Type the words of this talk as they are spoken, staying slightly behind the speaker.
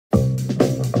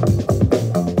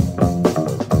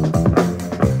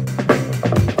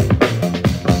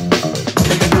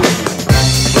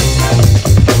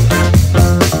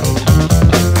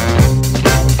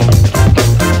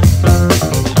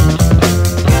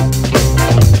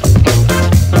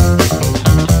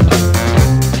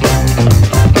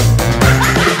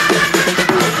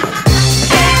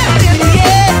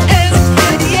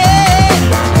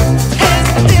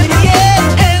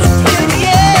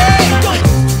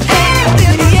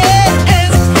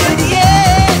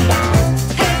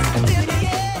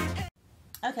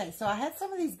I had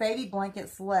some of these baby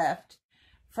blankets left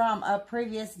from a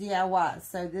previous DIY.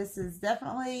 So this is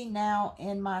definitely now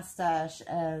in my stash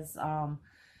as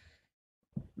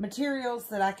materials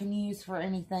that I can use for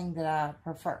anything that I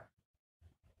prefer.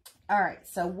 All right,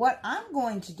 so what I'm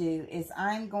going to do is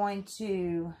I'm going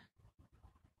to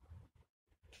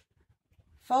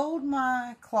fold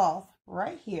my cloth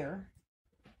right here.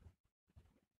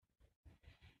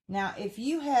 Now, if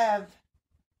you have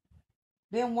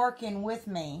been working with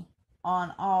me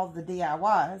on all the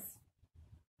DIYs,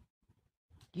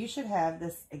 you should have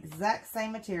this exact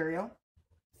same material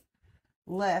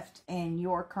left in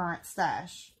your current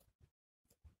stash.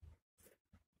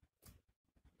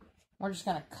 We're just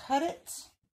going to cut it.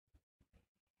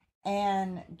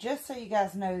 And just so you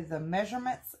guys know the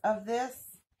measurements of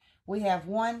this, we have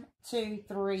 1, 2,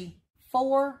 3,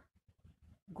 4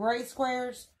 gray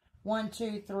squares, 1,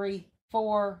 2, 3,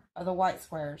 4 of the white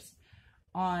squares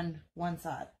on one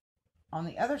side. On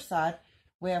the other side,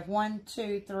 we have 1,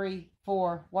 2, 3,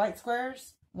 4 white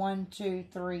squares, 1, 2,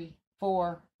 3,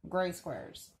 4 gray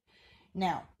squares.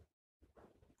 Now,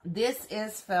 this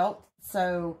is felt,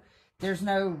 so there's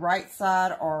no right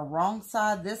side or wrong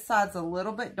side. This side's a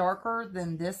little bit darker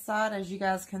than this side, as you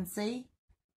guys can see.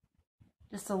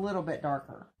 Just a little bit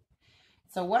darker.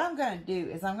 So what I'm going to do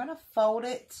is I'm going to fold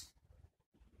it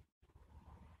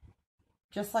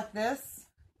just like this.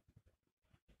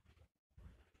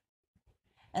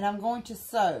 And I'm going to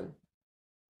sew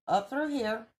up through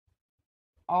here,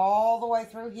 all the way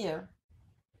through here.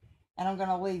 And I'm going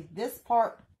to leave this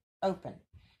part open.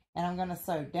 And I'm going to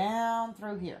sew down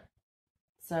through here.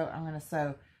 So I'm going to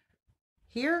sew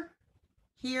here,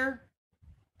 here,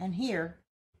 and here,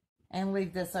 and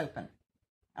leave this open.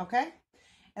 Okay?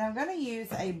 And I'm going to use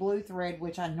a blue thread,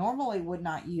 which I normally would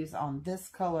not use on this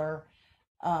color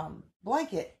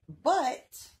blanket, but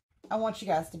I want you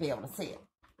guys to be able to see it.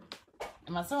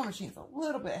 And my sewing machine's a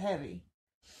little bit heavy.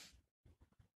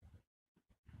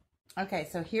 Okay,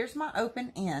 so here's my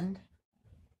open end.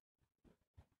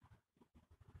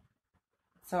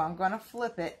 So I'm going to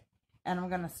flip it, and I'm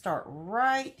going to start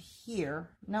right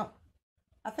here. Nope,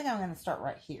 I think I'm going to start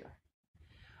right here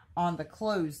on the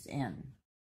closed end.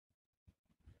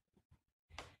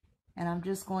 And I'm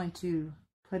just going to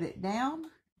put it down.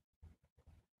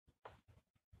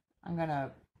 I'm going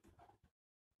to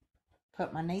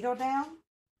put my needle down.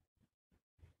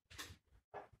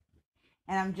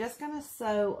 And I'm just going to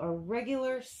sew a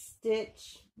regular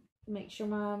stitch. Make sure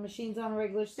my machine's on a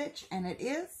regular stitch, and it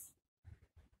is.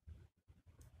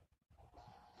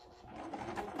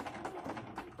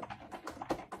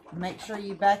 Make sure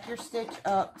you back your stitch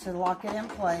up to lock it in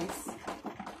place.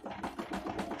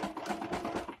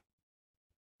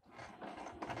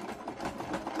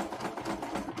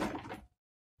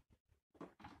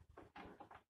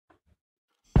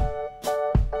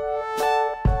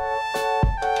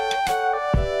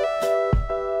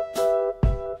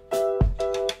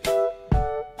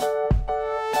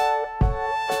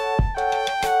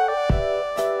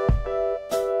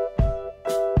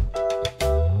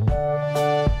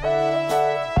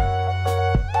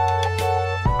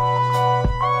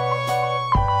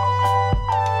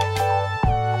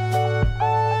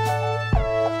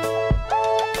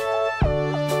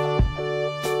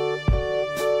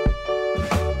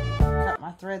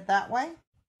 Thread that way.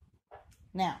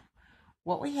 Now,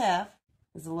 what we have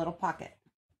is a little pocket.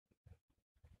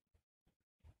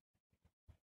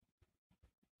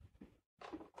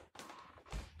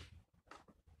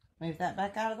 Move that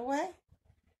back out of the way.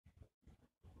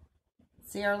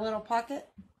 See our little pocket?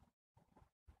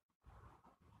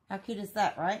 How cute is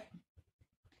that, right?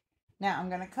 Now, I'm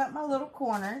going to cut my little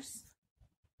corners.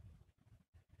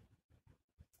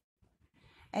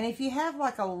 And if you have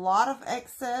like a lot of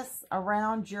excess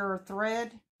around your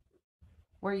thread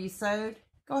where you sewed,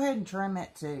 go ahead and trim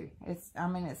it too. It's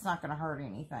not going to hurt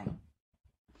anything.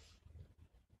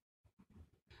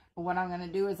 But what I'm going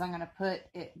to do is I'm going to put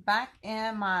it back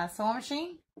in my sewing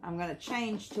machine. I'm going to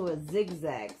change to a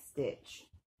zigzag stitch.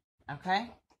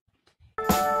 Okay?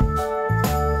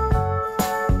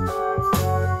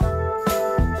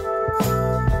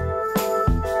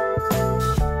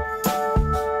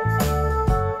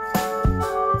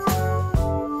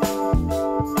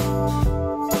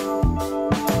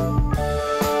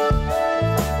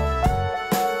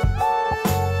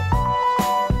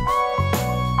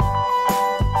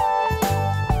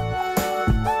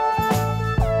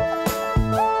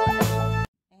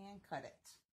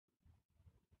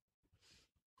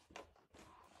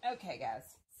 Okay,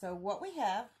 guys, so what we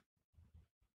have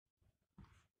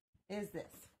is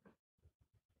this.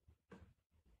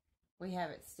 We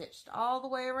have it stitched all the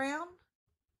way around.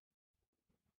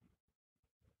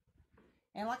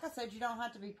 And like I said, you don't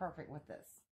have to be perfect with this.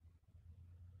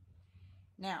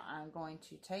 Now I'm going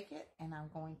to take it and I'm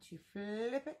going to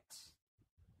flip it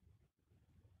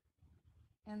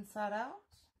inside out.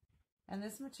 And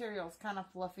this material is kind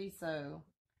of fluffy, so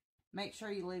make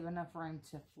sure you leave enough room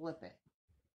to flip it.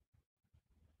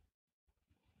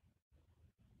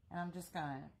 And I'm just going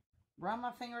to run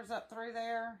my fingers up through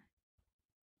there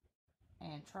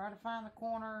and try to find the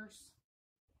corners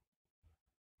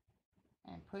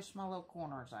and push my little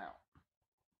corners out.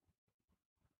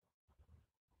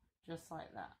 Just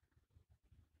like that.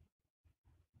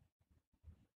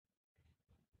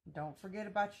 Don't forget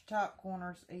about your top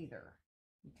corners either.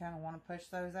 You kind of want to push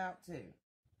those out too.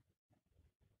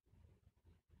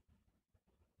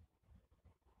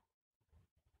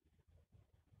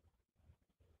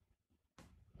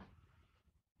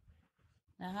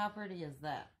 Now, how pretty is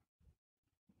that?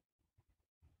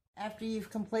 After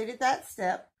you've completed that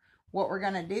step, what we're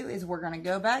going to do is we're going to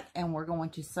go back and we're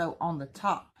going to sew on the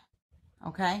top.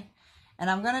 Okay? And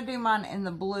I'm going to do mine in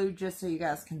the blue just so you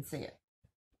guys can see it.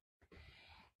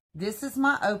 This is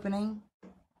my opening.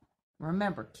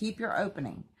 Remember, keep your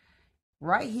opening.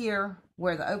 Right here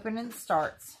where the opening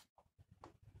starts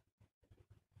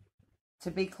to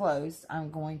be closed,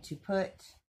 I'm going to put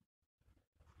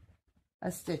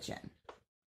a stitch in.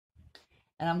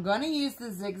 And I'm going to use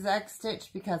the zigzag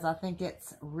stitch because I think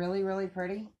it's really, really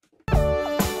pretty.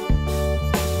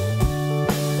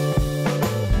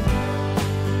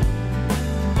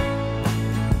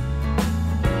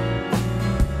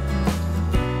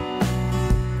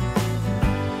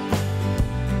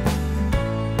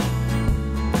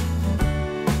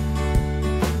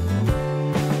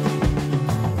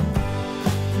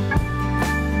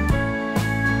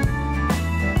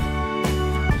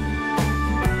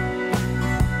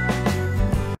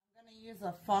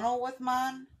 A funnel with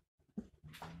mine,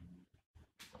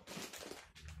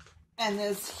 and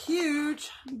this huge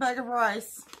bag of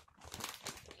rice.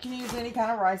 You can use any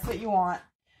kind of rice that you want.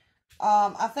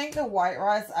 I think the white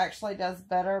rice actually does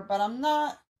better, but I'm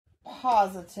not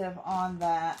positive on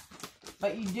that.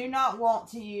 But you do not want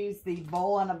to use the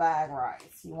bowl in a bag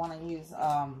rice. You want to use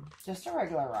just a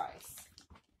regular rice.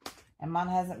 And mine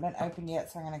hasn't been opened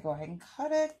yet, so I'm going to go ahead and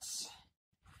cut it.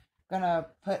 Gonna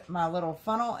put my little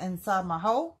funnel inside my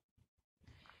hole,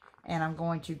 and I'm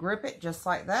going to grip it just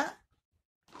like that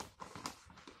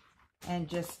and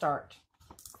just start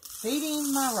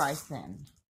feeding my rice in.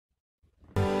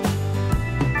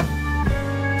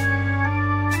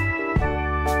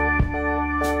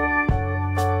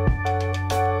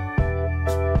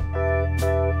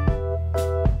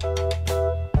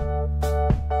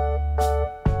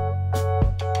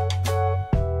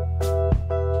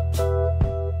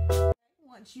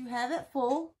 Once you have it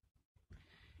full,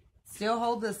 still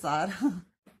hold this side.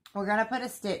 We're going to put a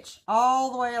stitch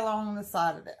all the way along the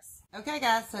side of this. Okay,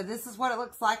 guys, so this is what it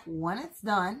looks like when it's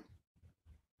done.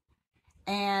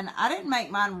 And I didn't make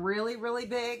mine really, really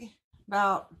big,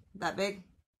 about that big.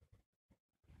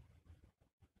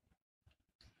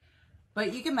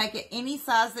 But you can make it any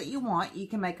size that you want. You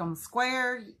can make them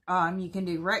square. You can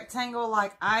do rectangle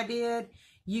like I did.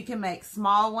 You can make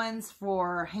small ones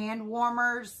for hand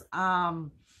warmers.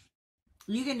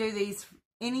 You can do these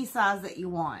any size that you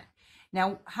want.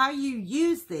 Now, how you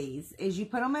use these is you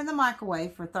put them in the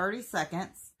microwave for 30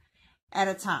 seconds at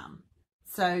a time.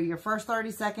 So your first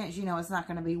 30 seconds, you know it's not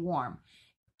going to be warm.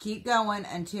 Keep going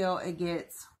until it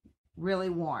gets really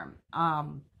warm.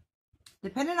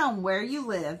 Depending on where you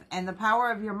live and the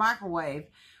power of your microwave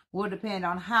will depend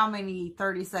on how many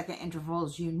 30-second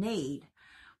intervals you need.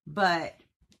 But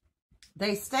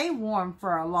they stay warm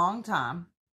for a long time,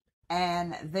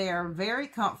 and they're very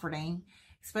comforting,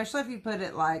 especially if you put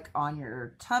it like on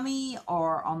your tummy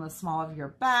or on the small of your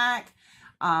back.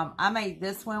 I made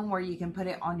this one where you can put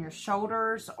it on your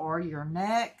shoulders or your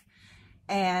neck.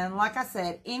 And like I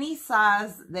said, any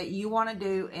size that you want to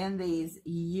do in these,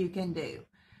 you can do.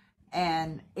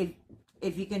 And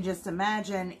if you can just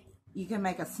imagine, you can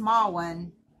make a small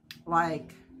one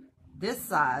like this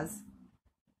size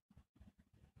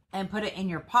and put it in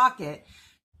your pocket.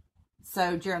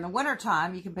 So during the winter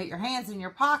time, you can put your hands in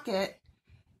your pocket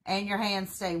and your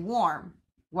hands stay warm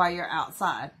while you're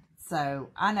outside. So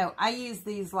I know I used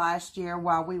these last year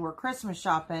while we were Christmas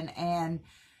shopping, and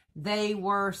they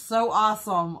were so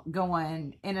awesome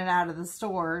going in and out of the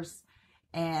stores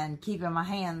and keeping my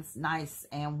hands nice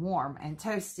and warm and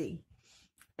toasty.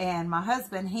 And my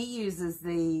husband, he uses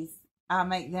these. I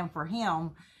make them for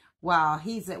him while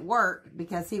he's at work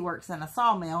because he works in a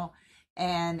sawmill,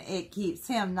 and it keeps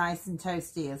him nice and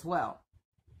toasty as well.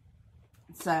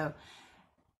 So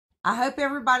I hope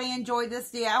everybody enjoyed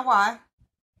this DIY.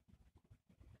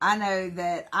 I know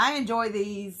that I enjoy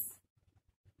these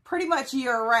pretty much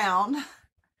year round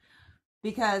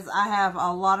because I have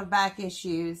a lot of back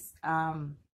issues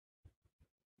and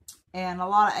a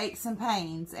lot of aches and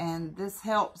pains, and this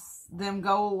helps them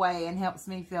go away and helps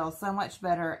me feel so much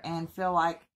better and feel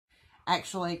like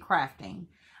actually crafting.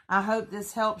 I hope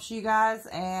this helps you guys,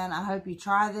 and I hope you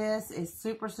try this. It's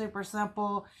super, super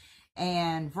simple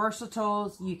and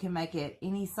versatile. You can make it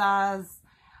any size,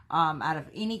 out of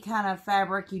any kind of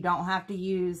fabric. You don't have to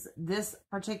use this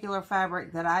particular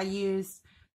fabric that I used.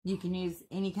 You can use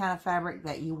any kind of fabric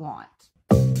that you want.